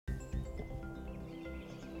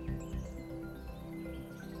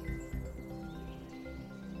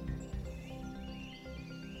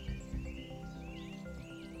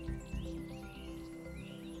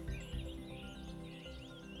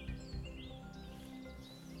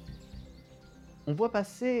On voit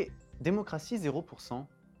passer démocratie 0%.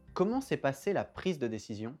 Comment s'est passée la prise de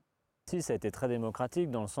décision? Si, ça a été très démocratique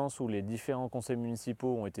dans le sens où les différents conseils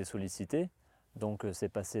municipaux ont été sollicités. Donc c'est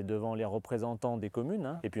passé devant les représentants des communes,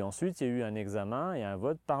 hein. Et puis ensuite, il y a eu un examen et un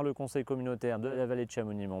vote par le conseil communautaire de la vallée de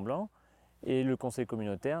Chamonix-Mont-Blanc et le conseil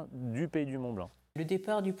communautaire du pays du Mont-Blanc. Le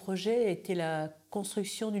départ du projet était la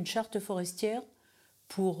construction d'une charte forestière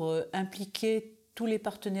pour impliquer tous les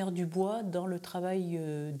partenaires du bois dans le travail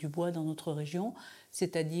du bois dans notre région,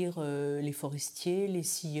 c'est-à-dire les forestiers, les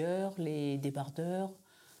scieurs, les débardeurs,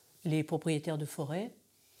 les propriétaires de forêt.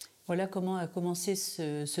 Voilà comment a commencé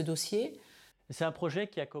ce dossier. C'est un projet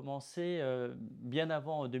qui a commencé bien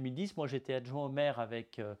avant 2010. Moi, j'étais adjoint au maire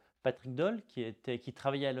avec Patrick Doll, qui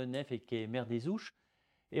travaillait à l'ONF et qui est maire des Ouches.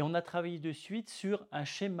 Et on a travaillé de suite sur un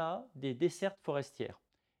schéma des dessertes forestières.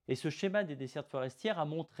 Et ce schéma des dessertes forestières a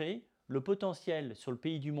montré le potentiel sur le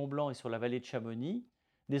pays du Mont-Blanc et sur la vallée de Chamonix,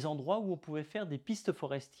 des endroits où on pouvait faire des pistes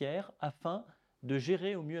forestières afin de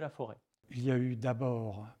gérer au mieux la forêt. Il y a eu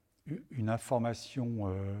d'abord une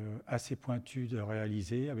information assez pointue de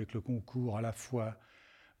réaliser avec le concours à la fois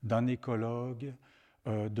d'un écologue,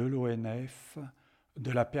 de l'ONF,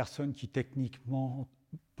 de la personne qui techniquement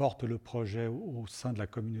porte le projet au sein de la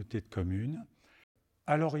communauté de communes.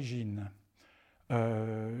 À l'origine,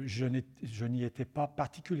 je n'y étais pas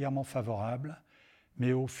particulièrement favorable,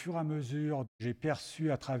 mais au fur et à mesure, j'ai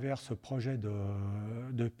perçu à travers ce projet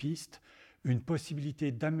de piste une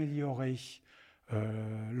possibilité d'améliorer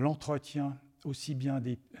l'entretien aussi bien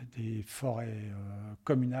des forêts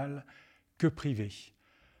communales que privées.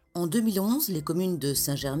 En 2011, les communes de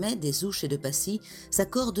Saint-Germain, des Ouches et de Passy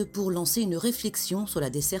s'accordent pour lancer une réflexion sur la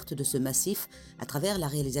desserte de ce massif à travers la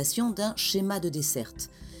réalisation d'un schéma de desserte.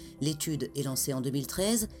 L'étude est lancée en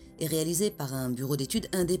 2013 et réalisée par un bureau d'études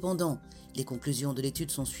indépendant. Les conclusions de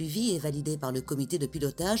l'étude sont suivies et validées par le comité de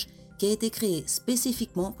pilotage qui a été créé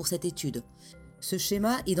spécifiquement pour cette étude. Ce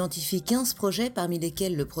schéma identifie 15 projets parmi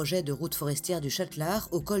lesquels le projet de route forestière du Châtelard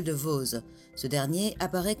au col de Voza. Ce dernier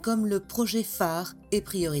apparaît comme le projet phare et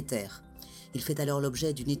prioritaire. Il fait alors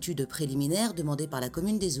l'objet d'une étude préliminaire demandée par la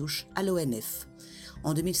commune des Ouches à l'ONF.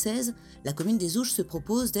 En 2016, la commune des Ouches se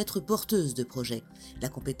propose d'être porteuse de projet. La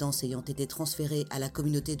compétence ayant été transférée à la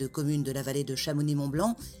communauté de communes de la vallée de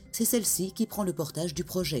Chamonix-Mont-Blanc, c'est celle-ci qui prend le portage du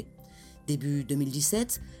projet. Début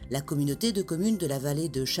 2017, la communauté de communes de la vallée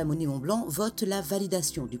de Chamonix-Mont-Blanc vote la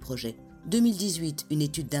validation du projet. 2018, une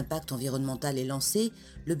étude d'impact environnemental est lancée.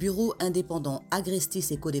 Le bureau indépendant Agrestis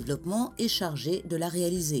Éco-Développement est chargé de la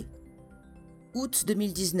réaliser. Août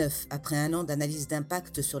 2019, après un an d'analyse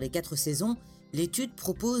d'impact sur les 4 saisons, l'étude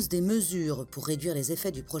propose des mesures pour réduire les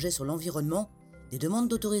effets du projet sur l'environnement. Des demandes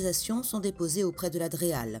d'autorisation sont déposées auprès de la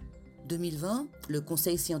DREAL. 2020, le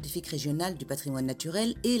Conseil scientifique régional du patrimoine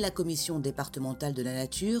naturel et la Commission départementale de la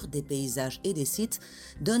nature, des paysages et des sites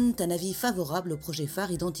donnent un avis favorable au projet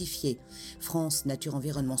phare identifié. France Nature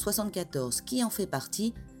Environnement 74, qui en fait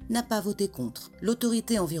partie, n'a pas voté contre.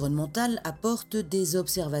 L'autorité environnementale apporte des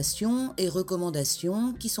observations et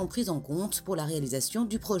recommandations qui sont prises en compte pour la réalisation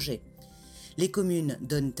du projet. Les communes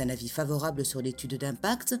donnent un avis favorable sur l'étude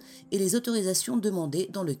d'impact et les autorisations demandées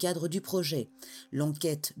dans le cadre du projet.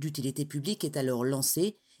 L'enquête d'utilité publique est alors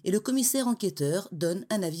lancée et le commissaire enquêteur donne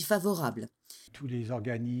un avis favorable. Tous les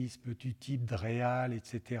organismes du type DREAL,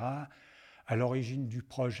 etc., à l'origine du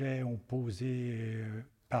projet ont posé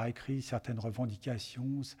par écrit certaines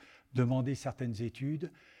revendications, demandé certaines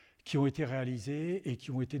études qui ont été réalisées et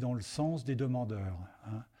qui ont été dans le sens des demandeurs.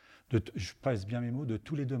 Je passe bien mes mots, de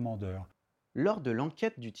tous les demandeurs. Lors de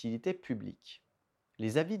l'enquête d'utilité publique,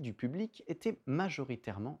 les avis du public étaient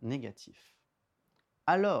majoritairement négatifs,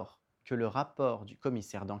 alors que le rapport du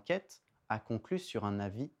commissaire d'enquête a conclu sur un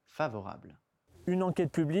avis favorable. Une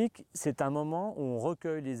enquête publique, c'est un moment où on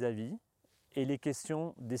recueille les avis et les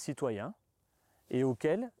questions des citoyens et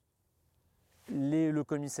auxquels le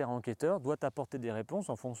commissaire enquêteur doit apporter des réponses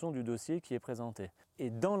en fonction du dossier qui est présenté. Et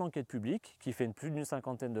dans l'enquête publique, qui fait plus d'une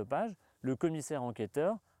 50aine de pages, le commissaire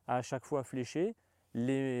enquêteur a à chaque fois fléché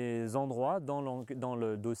les endroits dans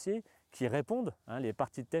le dossier qui répondent, les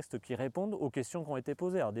parties de texte qui répondent aux questions qui ont été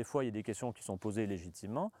posées. Alors des fois, il y a des questions qui sont posées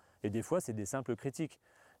légitimement et des fois, c'est des simples critiques.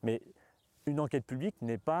 Mais une enquête publique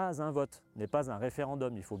n'est pas un vote, n'est pas un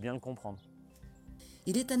référendum, il faut bien le comprendre.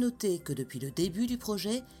 Il est à noter que depuis le début du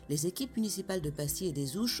projet, les équipes municipales de Passy et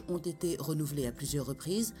des Ouches ont été renouvelées à plusieurs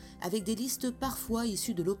reprises avec des listes parfois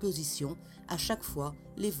issues de l'opposition. À chaque fois,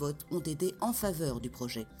 les votes ont été en faveur du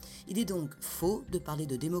projet. Il est donc faux de parler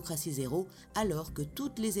de démocratie zéro alors que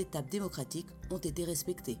toutes les étapes démocratiques ont été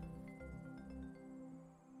respectées.